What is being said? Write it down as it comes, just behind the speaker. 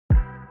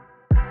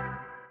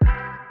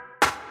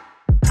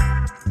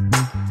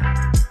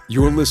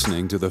You're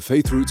listening to the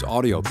Faith Roots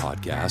audio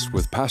podcast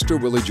with Pastor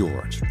Willie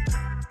George.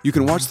 You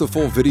can watch the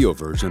full video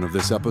version of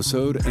this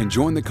episode and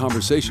join the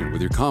conversation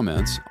with your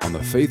comments on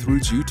the Faith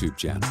Roots YouTube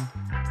channel.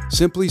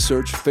 Simply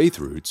search Faith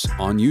Roots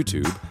on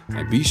YouTube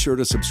and be sure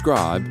to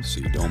subscribe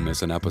so you don't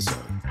miss an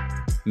episode.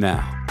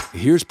 Now,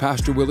 here's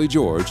Pastor Willie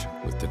George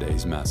with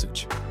today's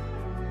message.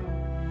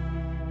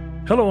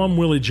 Hello, I'm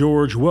Willie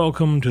George.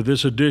 Welcome to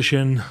this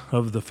edition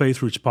of the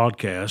Faith Roots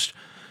podcast.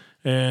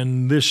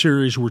 And this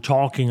series, we're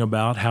talking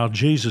about how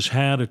Jesus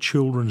had a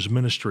children's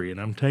ministry. And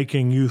I'm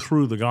taking you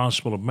through the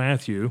Gospel of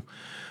Matthew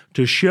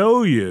to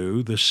show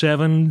you the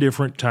 7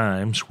 different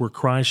times where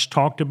Christ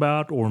talked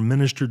about or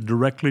ministered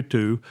directly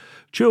to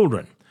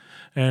children.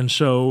 And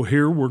so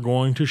here we're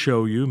going to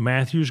show you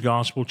Matthew's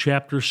Gospel,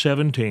 chapter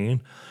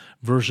 17,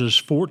 verses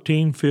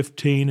 14,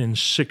 15, and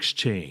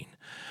 16.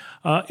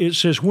 It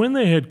says, "When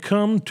they had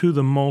come to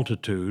the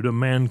multitude, a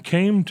man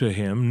came to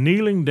him,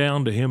 kneeling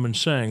down to him and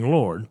saying,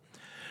 'Lord,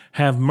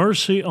 have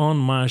mercy on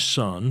my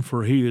son,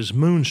 for he is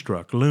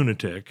moonstruck,'"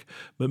 lunatic,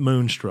 but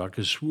moonstruck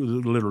is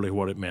literally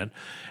what it meant.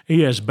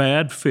 "He has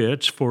bad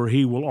fits, for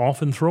he will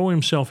often throw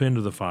himself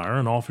into the fire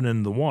and often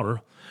into the water.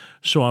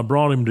 So I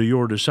brought him to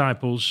your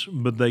disciples,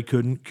 but they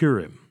couldn't cure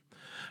him."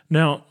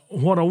 Now,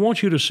 what I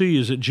want you to see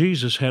is that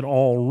Jesus had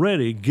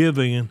already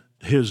given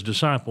his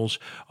disciples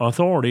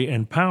authority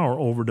and power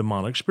over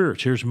demonic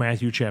spirits. Here's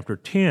Matthew chapter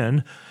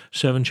 10,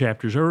 7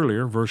 chapters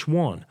earlier, verse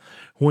 1.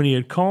 "When he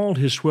had called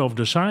his 12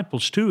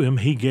 disciples to him,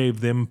 he gave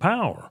them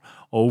power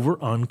over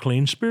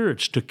unclean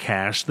spirits to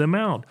cast them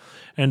out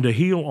and to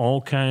heal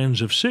all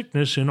kinds of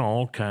sickness and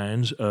all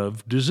kinds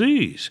of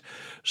disease."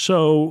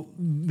 So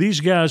these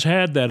guys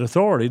had that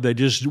authority. They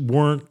just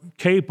weren't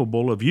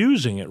capable of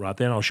using it right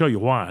then. I'll show you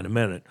why in a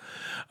minute.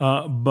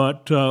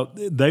 But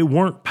they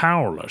weren't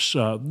powerless.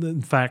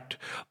 In fact,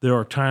 there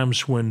are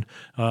times when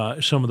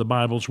some of the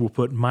Bibles will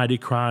put mighty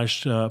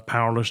Christ,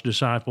 powerless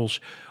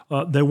disciples.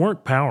 They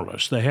weren't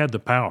powerless. They had the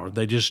power.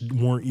 They just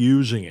weren't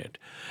using it.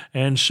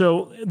 And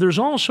so there's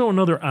also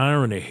another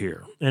irony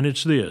here, and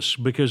it's this,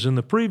 because in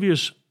the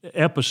previous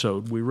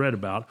episode we read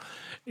about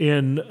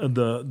in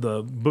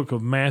the book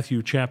of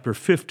Matthew chapter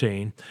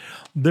 15,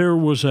 there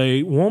was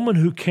a woman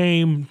who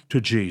came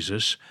to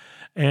Jesus,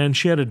 and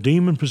she had a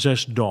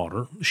demon-possessed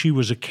daughter. She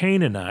was a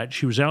Canaanite.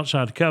 She was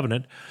outside the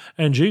covenant,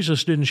 and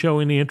Jesus didn't show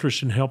any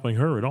interest in helping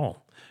her at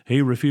all.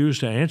 He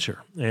refused to answer,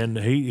 and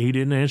he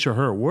didn't answer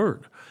her a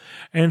word.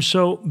 And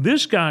so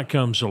this guy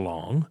comes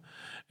along,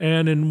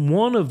 and in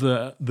one of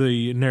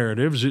the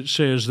narratives, it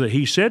says that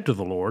he said to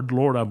the Lord,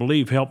 "Lord, I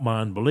believe, help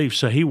my unbelief."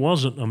 So he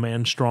wasn't a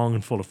man strong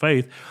and full of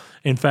faith.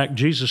 In fact,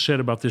 Jesus said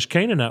about this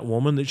Canaanite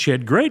woman that she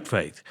had great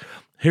faith.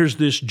 Here's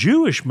this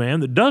Jewish man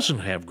that doesn't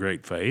have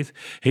great faith.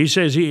 He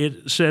says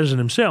it says in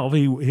himself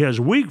he has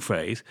weak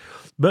faith,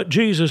 but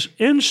Jesus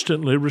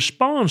instantly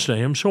responds to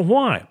him. So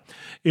why?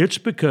 It's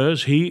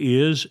because he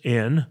is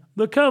in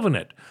the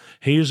covenant.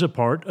 He is a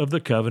part of the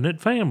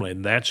covenant family,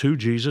 and that's who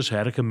Jesus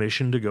had a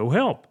commission to go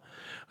help.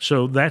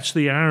 So that's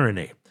the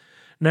irony.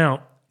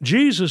 Now,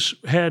 Jesus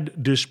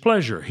had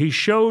displeasure. He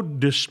showed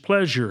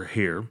displeasure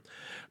here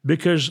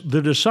because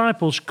the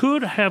disciples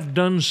could have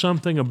done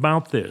something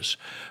about this.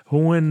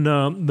 When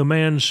the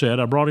man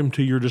said, "I brought him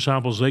to your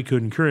disciples, they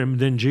couldn't cure him,"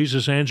 then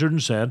Jesus answered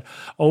and said,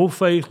 "O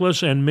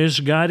faithless and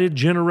misguided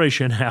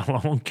generation, how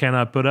long can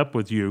I put up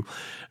with you?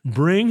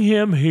 Bring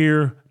him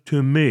here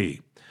to me."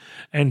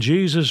 And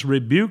Jesus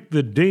rebuked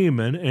the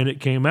demon, and it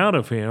came out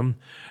of him,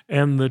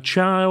 and the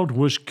child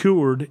was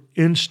cured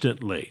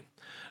instantly.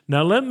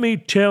 Now, let me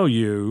tell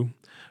you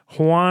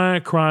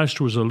why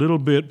Christ was a little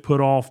bit put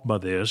off by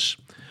this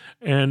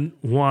and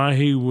why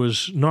he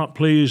was not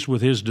pleased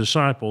with his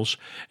disciples.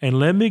 And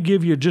let me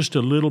give you just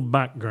a little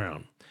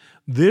background.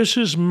 This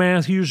is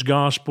Matthew's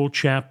Gospel,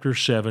 chapter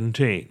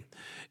 17.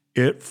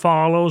 It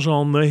follows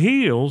on the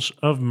heels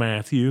of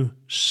Matthew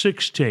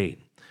 16.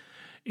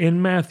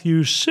 In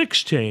Matthew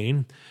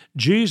 16,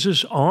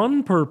 Jesus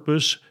on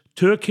purpose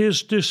took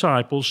his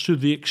disciples to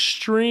the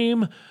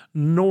extreme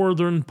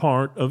northern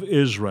part of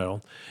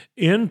Israel,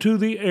 into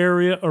the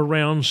area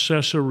around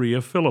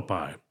Caesarea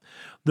Philippi.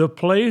 The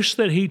place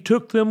that he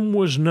took them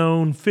was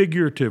known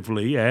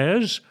figuratively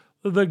as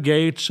the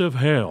gates of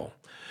hell.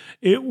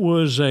 It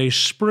was a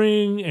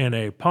spring and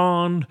a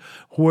pond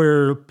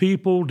where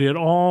people did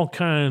all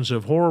kinds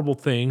of horrible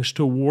things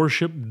to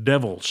worship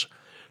devils.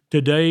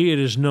 Today it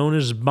is known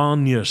as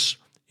Banyas.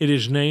 It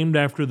is named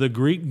after the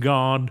Greek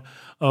god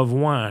of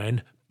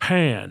wine,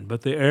 Pan,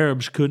 but the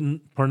Arabs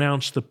couldn't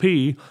pronounce the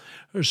P,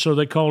 so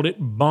they called it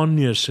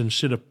Banyas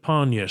instead of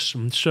Panyas.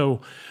 And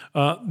so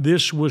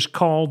this was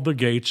called the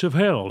gates of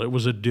hell. It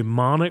was a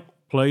demonic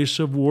place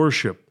of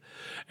worship.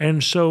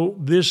 And so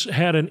this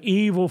had an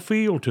evil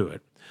feel to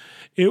it.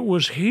 It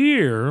was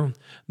here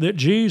that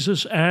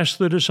Jesus asked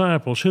the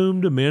disciples,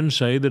 "Whom do men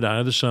say that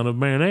I, the Son of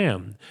Man,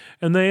 am?"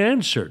 And they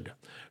answered,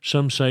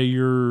 "Some say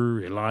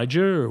you're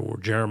Elijah or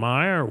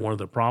Jeremiah or one of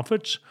the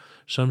prophets.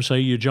 Some say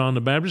you're John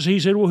the Baptist." He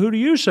said, "Well, who do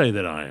you say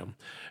that I am?"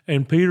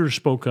 And Peter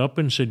spoke up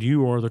and said,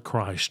 "You are the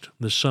Christ,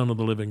 the Son of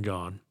the living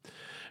God."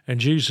 And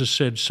Jesus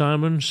said,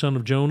 Simon, son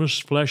of Jonas,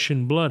 flesh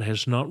and blood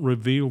has not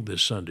revealed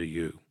this unto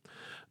you,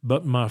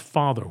 but my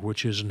Father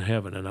which is in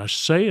heaven. And I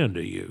say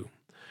unto you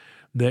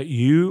that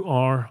you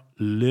are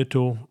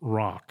little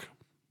rock.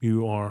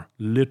 You are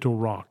little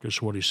rock,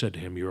 is what he said to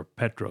him. You're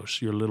Petros,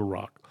 you're little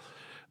rock.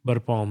 But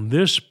upon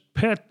this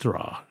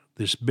Petra,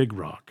 this big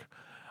rock,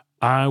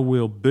 I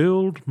will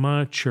build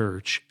my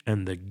church,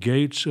 and the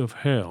gates of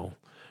hell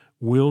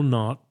will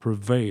not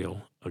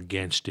prevail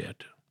against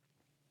it.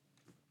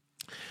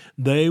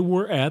 They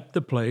were at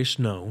the place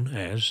known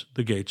as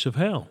the gates of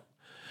hell.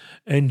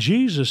 And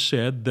Jesus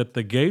said that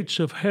the gates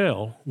of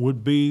hell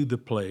would be the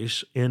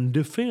place in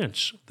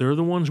defense. They're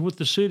the ones with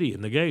the city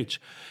and the gates.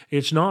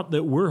 It's not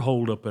that we're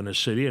holed up in a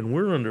city and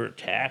we're under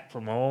attack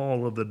from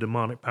all of the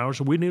demonic powers.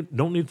 So we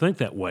don't need to think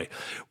that way.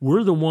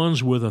 We're the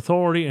ones with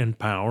authority and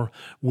power.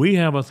 We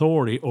have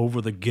authority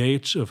over the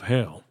gates of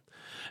hell.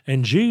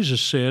 And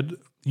Jesus said,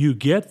 you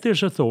get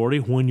this authority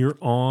when you're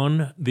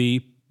on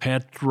the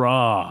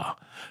Petra,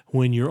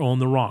 when you're on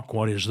the rock.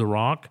 What is the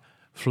rock?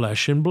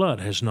 Flesh and blood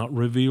has not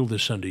revealed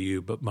this unto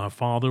you, but my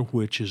Father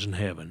which is in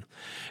heaven.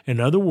 In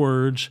other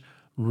words,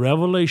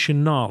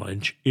 revelation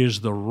knowledge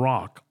is the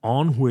rock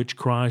on which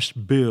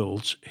Christ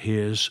builds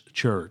his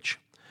church.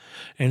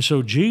 And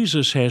so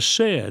Jesus has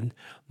said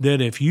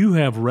that if you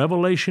have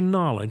revelation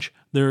knowledge,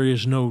 there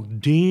is no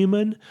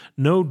demon,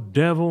 no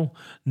devil,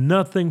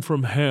 nothing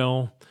from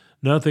hell,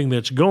 nothing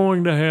that's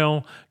going to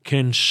hell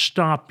can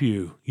stop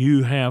you.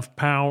 You have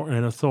power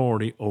and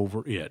authority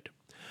over it.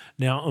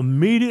 Now,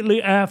 immediately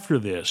after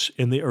this,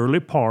 in the early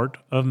part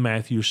of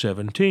Matthew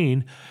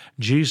 17,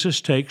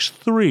 Jesus takes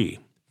three,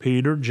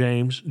 Peter,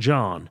 James,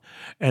 John,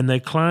 and they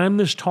climb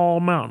this tall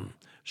mountain.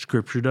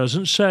 Scripture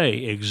doesn't say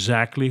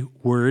exactly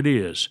where it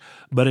is,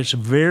 but it's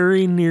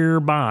very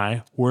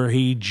nearby where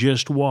he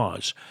just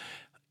was.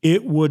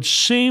 It would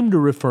seem to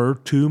refer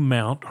to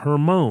Mount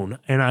Hermon,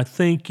 and I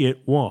think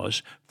it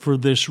was for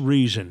this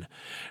reason.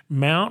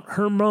 Mount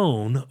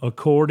Hermon,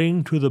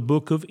 according to the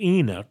book of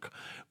Enoch,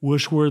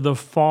 was where the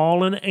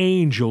fallen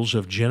angels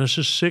of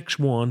Genesis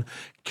 6:1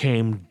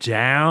 came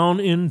down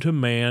into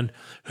man,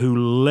 who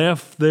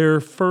left their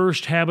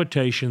first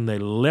habitation, they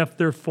left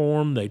their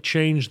form, they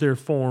changed their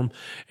form,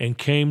 and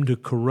came to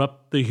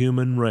corrupt the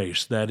human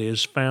race. That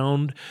is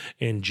found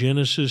in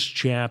Genesis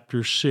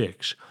chapter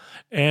 6.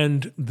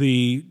 And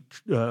the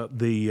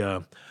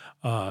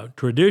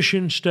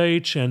tradition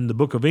states, and the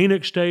book of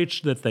Enoch states,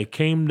 that they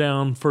came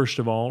down, first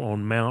of all,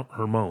 on Mount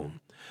Hermon.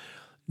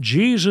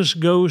 Jesus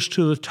goes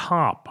to the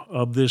top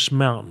of this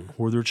mountain,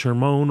 whether it's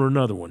Hermon or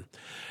another one,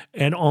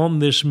 and on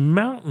this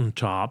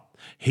mountaintop,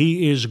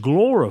 he is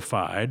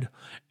glorified,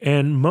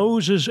 and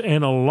Moses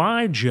and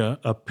Elijah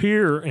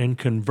appear and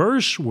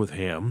converse with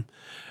him,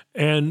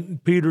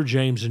 and Peter,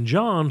 James, and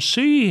John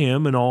see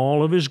him in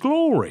all of his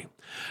glory.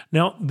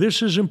 Now,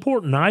 this is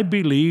important. I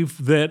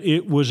believe that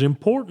it was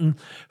important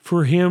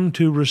for him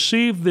to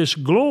receive this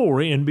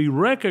glory and be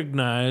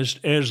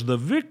recognized as the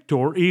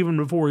victor even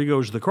before he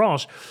goes to the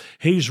cross.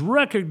 He's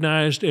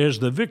recognized as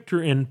the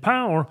victor in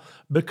power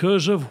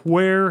because of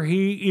where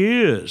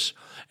he is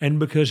and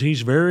because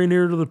he's very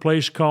near to the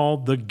place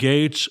called the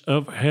gates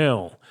of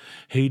hell.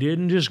 He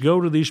didn't just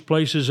go to these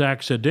places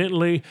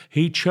accidentally.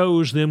 He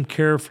chose them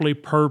carefully,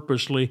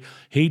 purposely.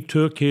 He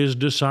took his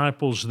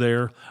disciples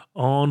there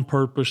on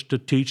purpose to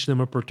teach them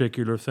a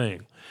particular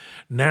thing.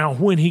 Now,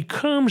 when he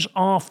comes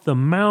off the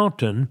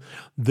mountain,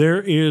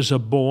 there is a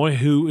boy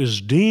who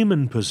is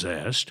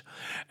demon-possessed,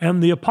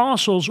 and the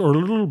apostles are a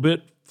little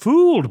bit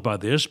fooled by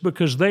this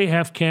because they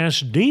have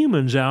cast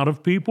demons out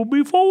of people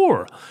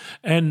before,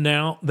 and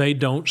now they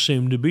don't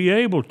seem to be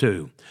able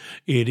to.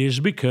 It is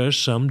because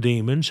some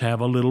demons have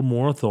a little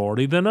more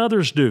authority than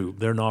others do.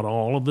 They're not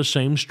all of the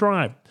same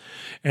stripe.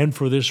 And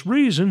for this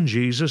reason,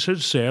 Jesus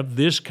had said,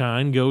 this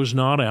kind goes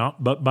not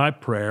out but by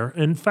prayer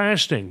and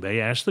fasting. They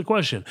asked the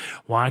question,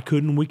 why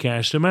couldn't we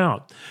cast him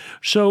out?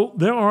 So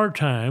there are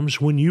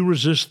times when you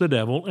resist the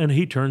devil and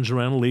he turns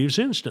around and leaves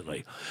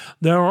instantly.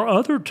 There are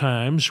other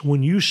times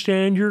when you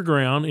stand your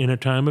ground in a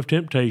time of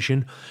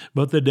temptation,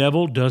 but the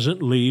devil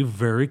doesn't leave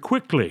very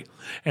quickly.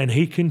 And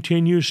he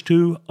continues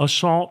to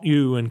assault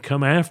you and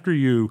come after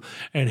you,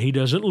 and he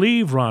doesn't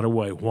leave right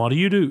away. What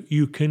do?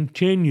 You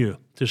continue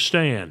to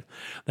stand.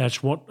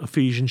 That's what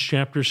Ephesians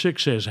chapter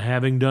 6 says.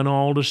 Having done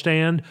all to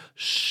stand,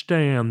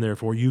 stand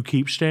therefore. You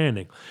keep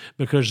standing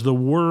because the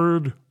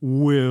word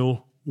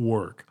will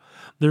work.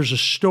 There's a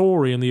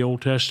story in the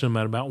Old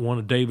Testament about one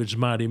of David's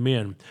mighty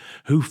men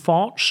who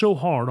fought so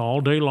hard all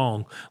day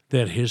long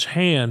that his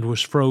hand was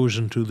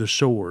frozen to the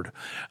sword.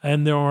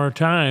 And there are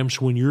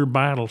times when your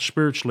battle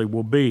spiritually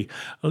will be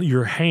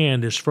your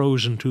hand is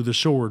frozen to the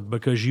sword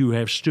because you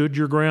have stood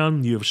your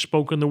ground, you have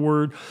spoken the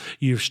word,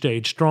 you've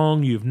stayed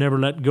strong, you've never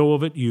let go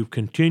of it, you've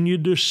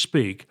continued to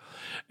speak,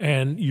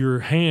 and your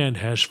hand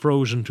has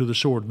frozen to the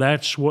sword.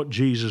 That's what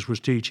Jesus was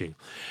teaching.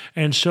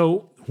 And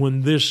so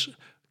when this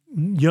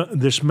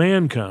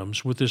man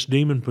comes with this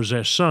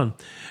demon-possessed son,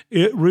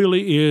 it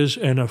really is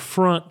an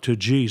affront to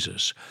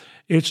Jesus.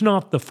 It's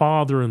not the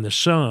Father and the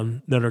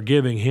Son that are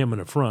giving him an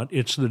affront.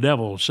 It's the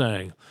devil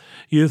saying,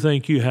 you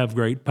think you have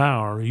great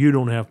power. You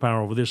don't have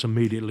power over this.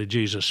 Immediately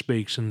Jesus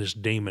speaks and this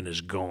demon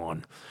is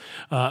gone.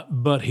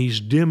 But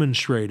he's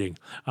demonstrating,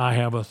 I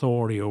have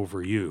authority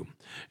over you.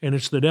 And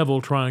it's the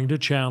devil trying to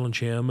challenge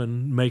him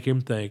and make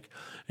him think,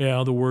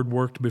 yeah, the word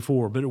worked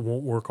before, but it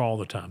won't work all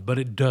the time. But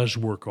it does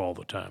work all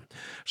the time.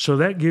 So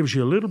that gives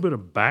you a little bit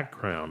of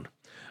background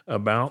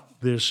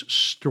about this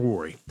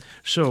story.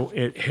 So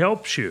it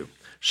helps you.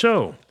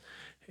 So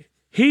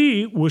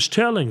he was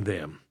telling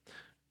them,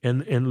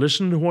 and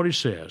listen to what he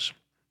says.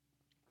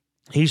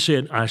 He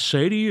said, I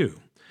say to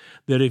you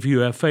that if you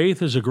have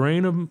faith as a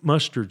grain of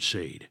mustard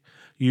seed,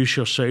 you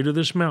shall say to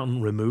this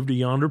mountain, remove to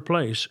yonder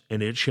place,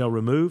 and it shall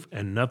remove,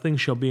 and nothing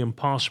shall be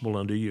impossible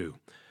unto you.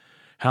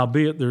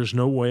 Howbeit there is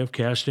no way of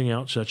casting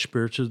out such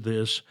spirits as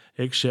this,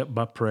 except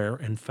by prayer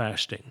and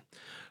fasting.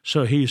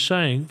 So he's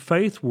saying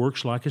faith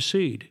works like a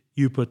seed.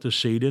 You put the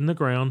seed in the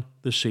ground,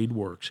 the seed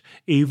works.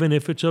 Even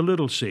if it's a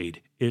little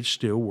seed, it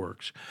still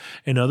works.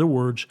 In other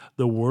words,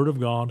 the Word of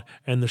God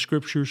and the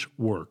Scriptures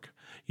work.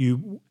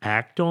 You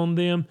act on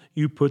them,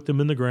 you put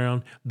them in the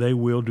ground, they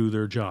will do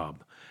their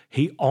job.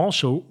 He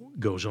also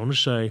goes on to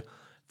say,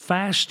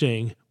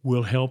 fasting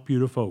will help you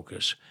to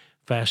focus.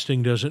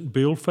 Fasting doesn't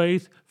build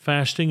faith.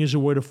 Fasting is a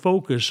way to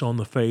focus on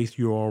the faith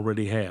you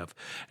already have.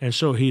 And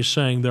so he's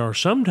saying there are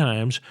some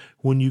times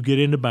when you get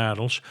into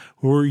battles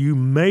where you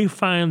may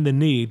find the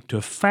need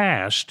to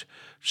fast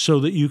so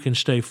that you can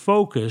stay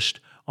focused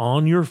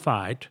on your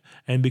fight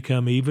and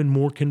become even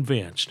more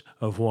convinced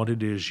of what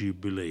it is you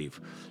believe.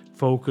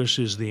 Focus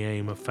is the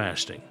aim of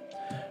fasting.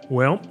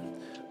 Well,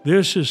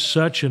 this is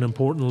such an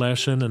important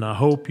lesson, and I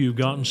hope you've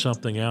gotten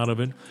something out of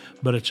it,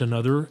 but it's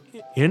another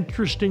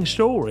interesting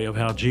story of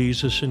how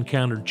Jesus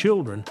encountered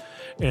children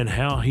and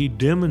how he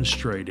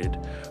demonstrated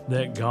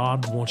that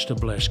God wants to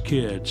bless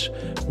kids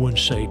when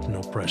Satan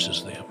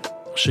oppresses them.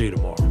 See you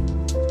tomorrow.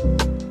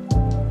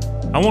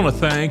 I want to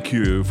thank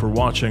you for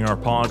watching our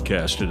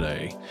podcast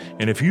today.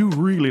 And if you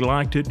really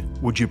liked it,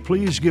 would you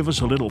please give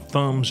us a little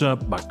thumbs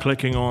up by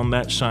clicking on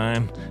that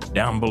sign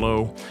down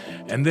below?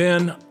 And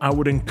then I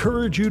would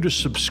encourage you to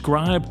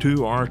subscribe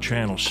to our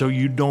channel so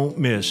you don't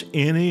miss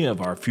any of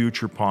our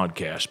future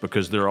podcasts,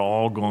 because they're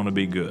all going to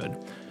be good.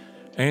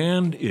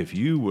 And if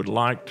you would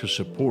like to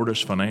support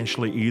us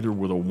financially, either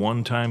with a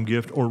one-time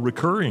gift or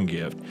recurring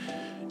gift,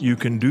 you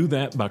can do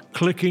that by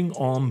clicking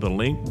on the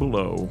link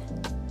below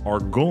or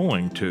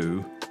going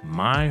to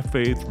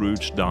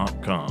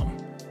myfaithroots.com.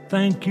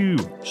 Thank you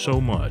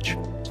so much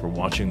for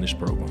watching this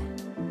program.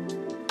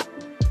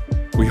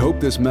 We hope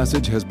this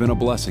message has been a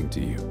blessing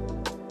to you.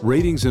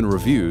 Ratings and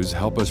reviews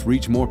help us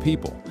reach more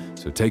people,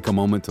 so take a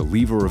moment to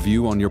leave a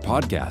review on your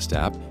podcast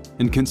app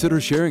and consider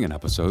sharing an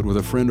episode with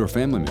a friend or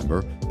family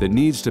member that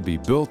needs to be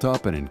built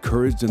up and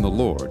encouraged in the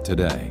Lord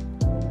today.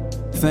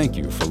 Thank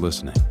you for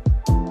listening.